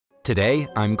Today,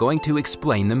 I'm going to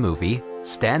explain the movie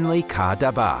Stanley Ka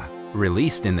Dabba,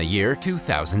 released in the year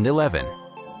 2011.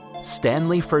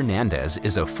 Stanley Fernandez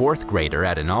is a fourth grader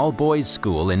at an all-boys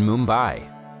school in Mumbai.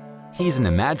 He's an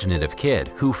imaginative kid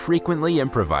who frequently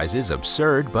improvises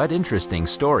absurd but interesting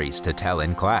stories to tell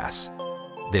in class.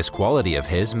 This quality of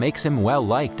his makes him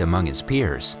well-liked among his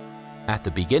peers. At the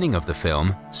beginning of the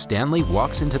film, Stanley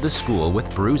walks into the school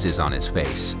with bruises on his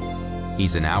face.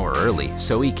 He's an hour early,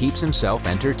 so he keeps himself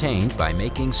entertained by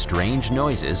making strange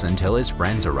noises until his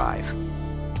friends arrive.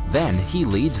 Then he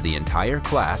leads the entire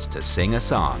class to sing a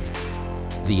song.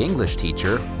 The English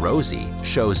teacher, Rosie,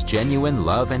 shows genuine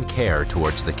love and care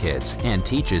towards the kids and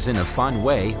teaches in a fun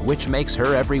way, which makes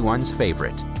her everyone's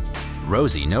favorite.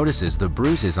 Rosie notices the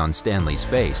bruises on Stanley's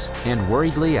face and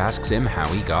worriedly asks him how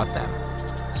he got them.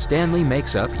 Stanley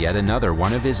makes up yet another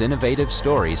one of his innovative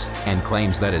stories and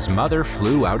claims that his mother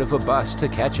flew out of a bus to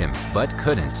catch him, but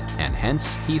couldn't, and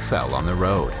hence he fell on the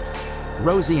road.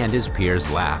 Rosie and his peers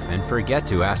laugh and forget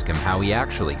to ask him how he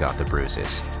actually got the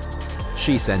bruises.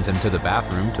 She sends him to the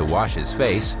bathroom to wash his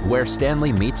face, where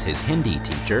Stanley meets his Hindi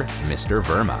teacher, Mr.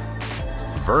 Verma.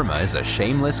 Verma is a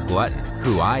shameless glutton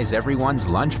who eyes everyone's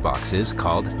lunchboxes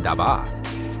called Dabba.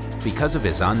 Because of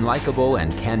his unlikable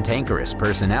and cantankerous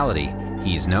personality,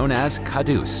 he's known as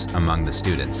Kadus among the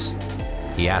students.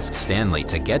 He asks Stanley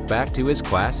to get back to his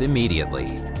class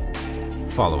immediately.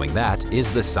 Following that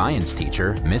is the science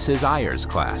teacher, Mrs. Iyer's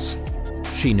class.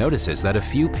 She notices that a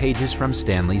few pages from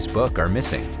Stanley's book are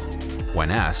missing. When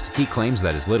asked, he claims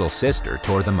that his little sister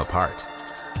tore them apart.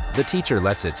 The teacher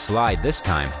lets it slide this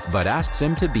time, but asks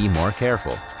him to be more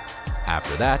careful.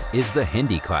 After that is the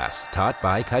Hindi class, taught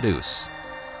by Kadus.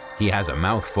 He has a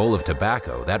mouth full of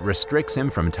tobacco that restricts him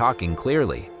from talking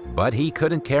clearly, but he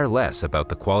couldn't care less about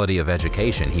the quality of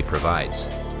education he provides.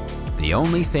 The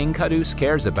only thing Kadus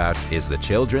cares about is the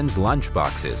children's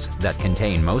lunchboxes that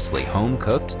contain mostly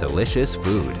home-cooked, delicious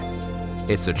food.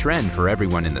 It's a trend for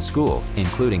everyone in the school,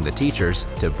 including the teachers,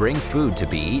 to bring food to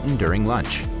be eaten during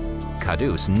lunch.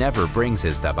 Kadus never brings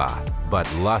his dabba, but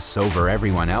lusts over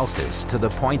everyone else's to the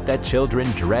point that children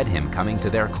dread him coming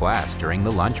to their class during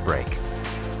the lunch break.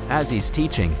 As he's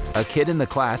teaching, a kid in the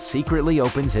class secretly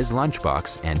opens his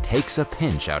lunchbox and takes a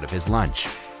pinch out of his lunch.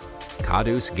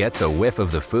 Kadus gets a whiff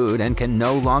of the food and can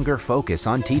no longer focus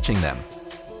on teaching them.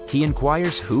 He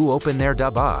inquires who opened their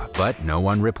dabba, but no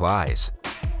one replies.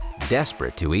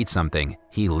 Desperate to eat something,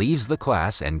 he leaves the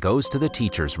class and goes to the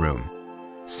teacher's room.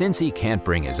 Since he can't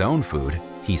bring his own food,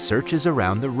 he searches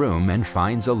around the room and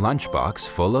finds a lunchbox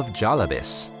full of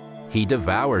jalabis. He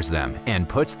devours them and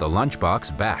puts the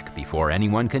lunchbox back before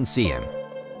anyone can see him.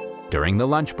 During the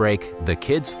lunch break, the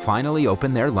kids finally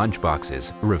open their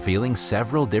lunchboxes, revealing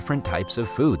several different types of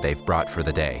food they've brought for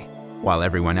the day. While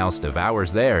everyone else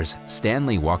devours theirs,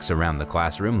 Stanley walks around the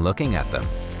classroom looking at them.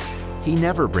 He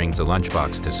never brings a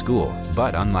lunchbox to school,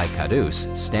 but unlike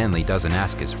Kadus, Stanley doesn't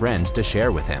ask his friends to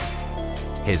share with him.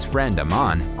 His friend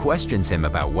Aman questions him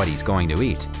about what he's going to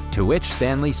eat, to which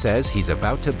Stanley says he's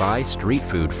about to buy street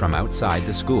food from outside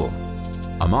the school.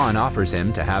 Aman offers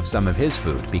him to have some of his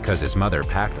food because his mother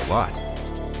packed a lot.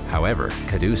 However,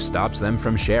 Kadus stops them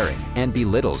from sharing and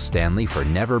belittles Stanley for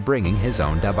never bringing his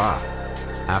own dabba.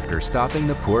 After stopping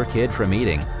the poor kid from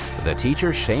eating, the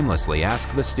teacher shamelessly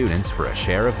asks the students for a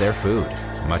share of their food,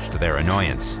 much to their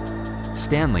annoyance.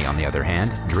 Stanley, on the other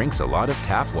hand, drinks a lot of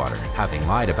tap water, having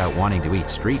lied about wanting to eat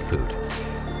street food.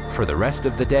 For the rest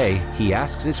of the day, he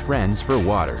asks his friends for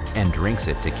water and drinks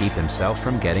it to keep himself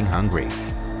from getting hungry.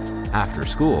 After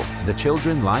school, the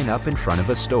children line up in front of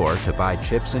a store to buy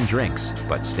chips and drinks,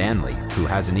 but Stanley, who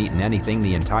hasn't eaten anything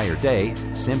the entire day,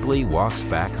 simply walks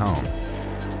back home.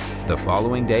 The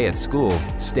following day at school,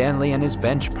 Stanley and his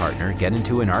bench partner get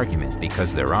into an argument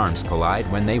because their arms collide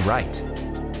when they write.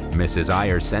 Mrs.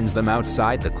 Iyer sends them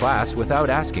outside the class without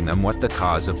asking them what the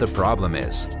cause of the problem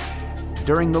is.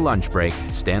 During the lunch break,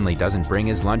 Stanley doesn't bring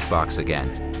his lunchbox again,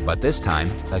 but this time,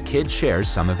 a kid shares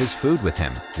some of his food with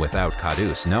him, without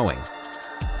Kadus knowing.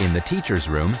 In the teacher's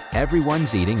room,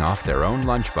 everyone's eating off their own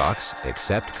lunchbox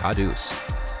except Kadus.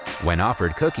 When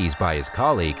offered cookies by his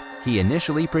colleague, he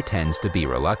initially pretends to be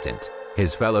reluctant.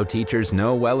 His fellow teachers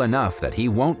know well enough that he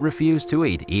won't refuse to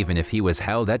eat even if he was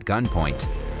held at gunpoint.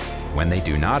 When they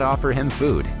do not offer him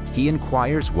food, he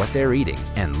inquires what they're eating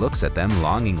and looks at them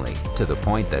longingly, to the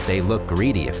point that they look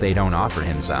greedy if they don't offer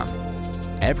him some.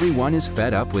 Everyone is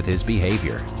fed up with his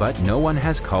behavior, but no one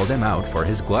has called him out for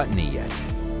his gluttony yet.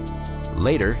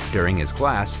 Later, during his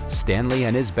class, Stanley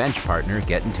and his bench partner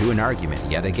get into an argument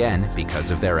yet again because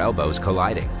of their elbows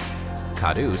colliding.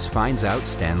 Kadus finds out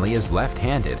Stanley is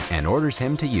left-handed and orders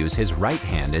him to use his right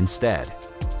hand instead.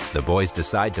 The boys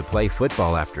decide to play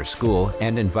football after school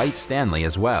and invite Stanley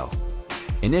as well.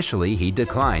 Initially, he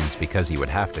declines because he would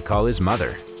have to call his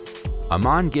mother.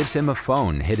 Aman gives him a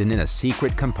phone hidden in a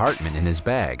secret compartment in his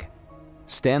bag.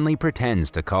 Stanley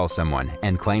pretends to call someone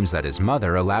and claims that his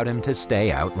mother allowed him to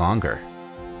stay out longer.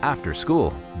 After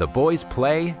school, the boys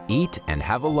play, eat, and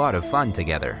have a lot of fun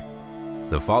together.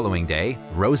 The following day,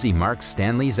 Rosie marks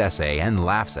Stanley's essay and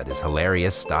laughs at his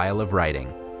hilarious style of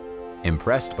writing.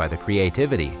 Impressed by the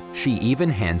creativity, she even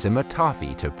hands him a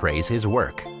toffee to praise his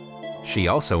work. She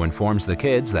also informs the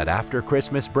kids that after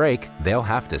Christmas break, they'll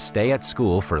have to stay at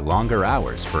school for longer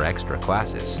hours for extra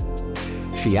classes.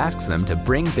 She asks them to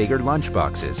bring bigger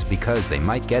lunchboxes because they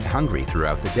might get hungry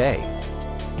throughout the day.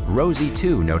 Rosie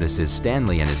too notices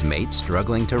Stanley and his mate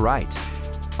struggling to write.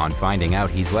 On finding out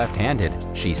he's left-handed,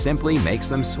 she simply makes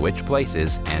them switch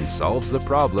places and solves the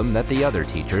problem that the other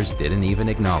teachers didn't even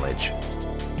acknowledge.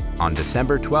 On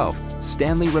December 12th,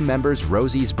 Stanley remembers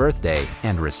Rosie's birthday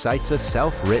and recites a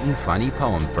self-written funny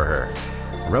poem for her.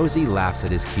 Rosie laughs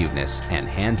at his cuteness and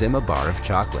hands him a bar of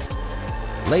chocolate.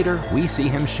 Later, we see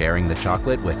him sharing the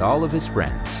chocolate with all of his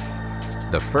friends.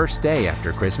 The first day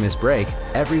after Christmas break,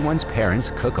 everyone's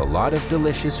parents cook a lot of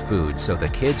delicious food so the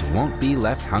kids won't be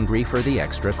left hungry for the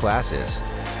extra classes.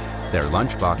 Their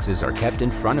lunchboxes are kept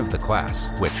in front of the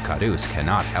class, which Kadus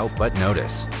cannot help but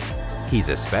notice. He's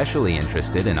especially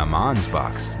interested in Aman's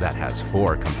box that has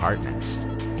 4 compartments.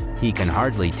 He can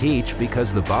hardly teach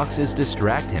because the boxes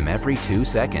distract him every 2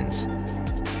 seconds.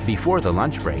 Before the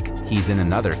lunch break, he's in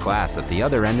another class at the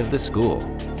other end of the school.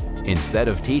 Instead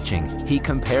of teaching, he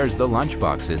compares the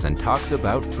lunchboxes and talks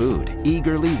about food,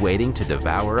 eagerly waiting to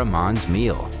devour Aman's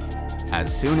meal.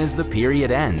 As soon as the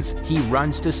period ends, he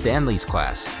runs to Stanley's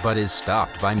class, but is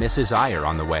stopped by Mrs. Iyer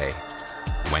on the way.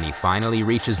 When he finally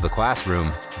reaches the classroom,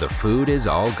 the food is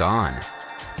all gone.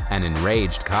 An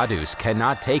enraged Kadus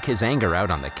cannot take his anger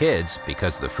out on the kids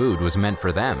because the food was meant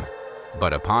for them.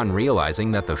 But upon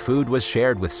realizing that the food was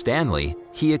shared with Stanley,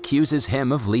 he accuses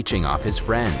him of leeching off his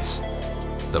friends.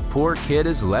 The poor kid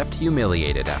is left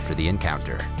humiliated after the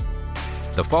encounter.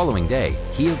 The following day,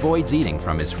 he avoids eating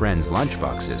from his friends'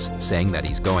 lunchboxes, saying that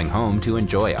he's going home to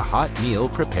enjoy a hot meal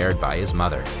prepared by his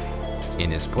mother. In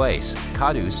his place,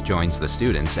 Kadus joins the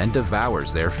students and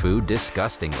devours their food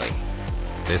disgustingly.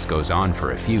 This goes on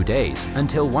for a few days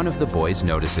until one of the boys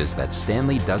notices that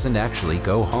Stanley doesn't actually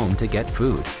go home to get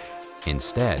food.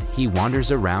 Instead, he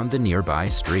wanders around the nearby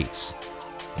streets.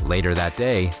 Later that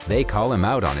day, they call him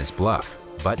out on his bluff,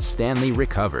 but Stanley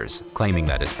recovers, claiming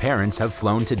that his parents have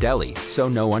flown to Delhi, so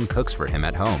no one cooks for him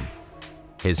at home.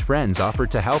 His friends offer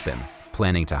to help him,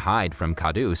 planning to hide from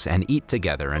Kadus and eat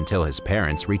together until his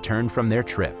parents return from their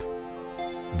trip.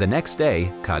 The next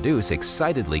day, Kadus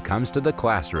excitedly comes to the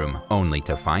classroom, only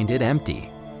to find it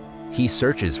empty. He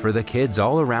searches for the kids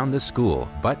all around the school,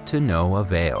 but to no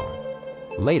avail.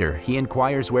 Later, he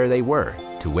inquires where they were,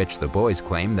 to which the boys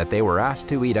claim that they were asked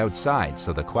to eat outside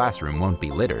so the classroom won't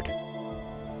be littered.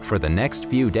 For the next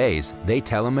few days, they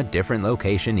tell him a different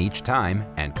location each time,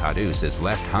 and Kadus is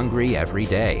left hungry every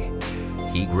day.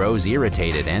 He grows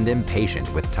irritated and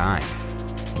impatient with time.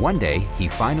 One day, he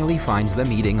finally finds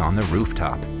them eating on the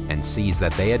rooftop and sees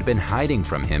that they had been hiding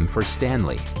from him for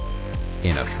Stanley.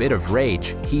 In a fit of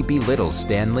rage, he belittles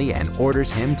Stanley and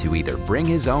orders him to either bring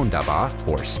his own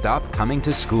Dabba or stop coming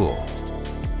to school.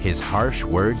 His harsh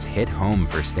words hit home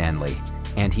for Stanley,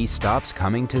 and he stops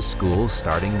coming to school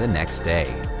starting the next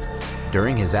day.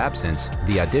 During his absence,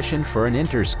 the audition for an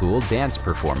inter-school dance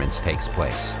performance takes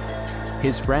place.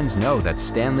 His friends know that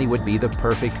Stanley would be the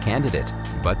perfect candidate,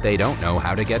 but they don't know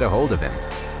how to get a hold of him.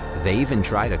 They even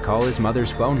try to call his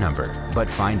mother's phone number, but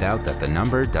find out that the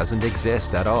number doesn't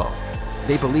exist at all.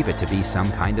 They believe it to be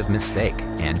some kind of mistake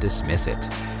and dismiss it.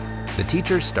 The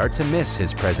teachers start to miss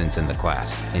his presence in the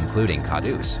class, including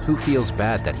Kadus, who feels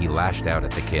bad that he lashed out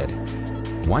at the kid.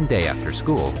 One day after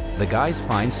school, the guys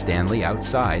find Stanley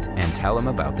outside and tell him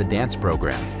about the dance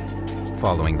program.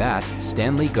 Following that,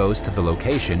 Stanley goes to the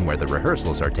location where the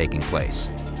rehearsals are taking place.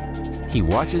 He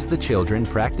watches the children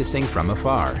practicing from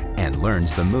afar and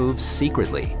learns the moves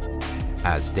secretly.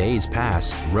 As days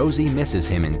pass, Rosie misses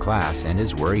him in class and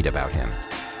is worried about him.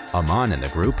 Aman and the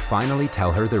group finally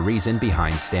tell her the reason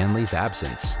behind Stanley's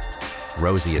absence.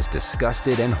 Rosie is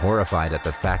disgusted and horrified at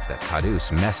the fact that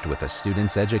Kadus messed with a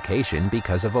student's education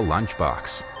because of a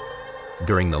lunchbox.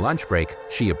 During the lunch break,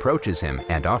 she approaches him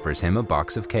and offers him a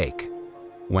box of cake.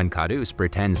 When Kadus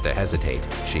pretends to hesitate,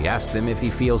 she asks him if he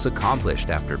feels accomplished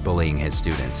after bullying his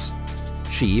students.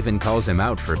 She even calls him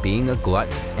out for being a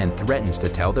glutton and threatens to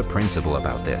tell the principal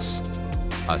about this.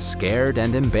 A scared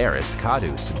and embarrassed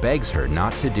Kadus begs her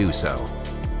not to do so.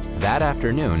 That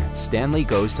afternoon, Stanley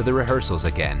goes to the rehearsals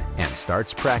again and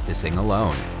starts practicing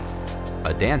alone.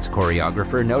 A dance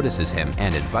choreographer notices him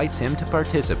and invites him to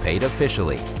participate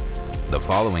officially. The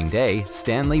following day,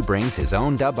 Stanley brings his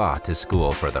own Dabba to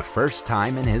school for the first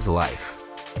time in his life.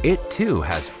 It too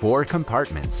has 4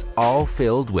 compartments, all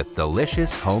filled with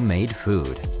delicious homemade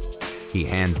food. He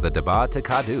hands the Dabba to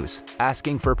Kadus,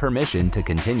 asking for permission to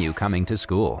continue coming to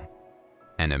school.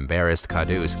 An embarrassed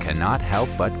Kadus cannot help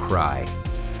but cry.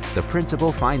 The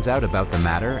principal finds out about the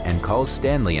matter and calls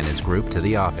Stanley and his group to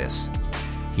the office.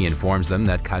 He informs them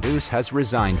that Kadus has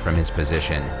resigned from his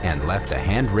position and left a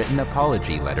handwritten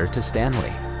apology letter to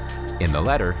Stanley. In the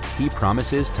letter, he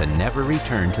promises to never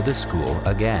return to the school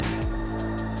again.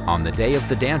 On the day of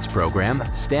the dance program,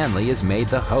 Stanley is made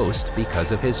the host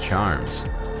because of his charms.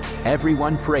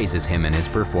 Everyone praises him and his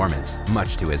performance,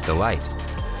 much to his delight.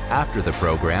 After the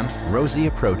program, Rosie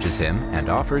approaches him and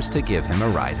offers to give him a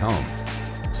ride home.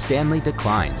 Stanley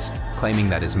declines, claiming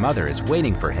that his mother is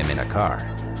waiting for him in a car.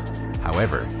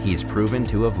 However, he's proven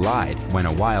to have lied when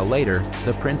a while later,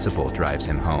 the principal drives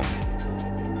him home.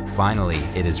 Finally,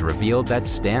 it is revealed that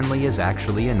Stanley is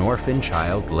actually an orphan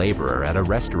child laborer at a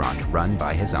restaurant run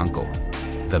by his uncle.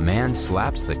 The man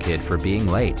slaps the kid for being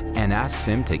late and asks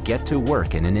him to get to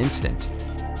work in an instant.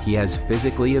 He has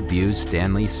physically abused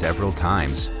Stanley several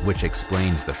times, which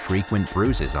explains the frequent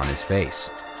bruises on his face.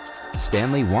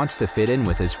 Stanley wants to fit in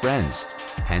with his friends,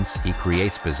 hence he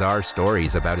creates bizarre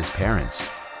stories about his parents.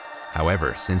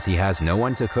 However, since he has no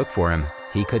one to cook for him,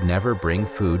 he could never bring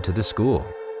food to the school.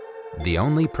 The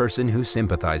only person who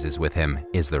sympathizes with him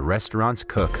is the restaurant's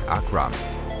cook, Akram.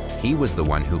 He was the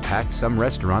one who packed some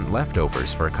restaurant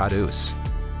leftovers for Kadus.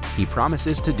 He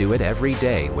promises to do it every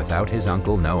day without his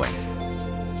uncle knowing.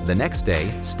 The next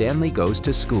day, Stanley goes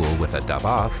to school with a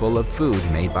Dabba full of food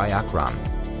made by Akram.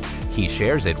 He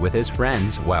shares it with his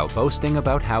friends while boasting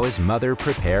about how his mother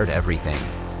prepared everything.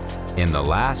 In the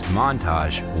last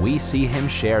montage, we see him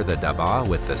share the Dabba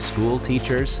with the school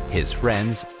teachers, his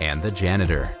friends, and the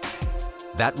janitor.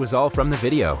 That was all from the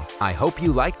video. I hope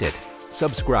you liked it.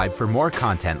 Subscribe for more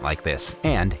content like this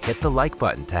and hit the like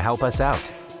button to help us out.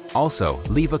 Also,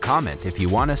 leave a comment if you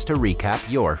want us to recap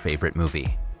your favorite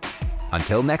movie.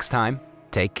 Until next time,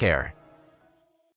 take care.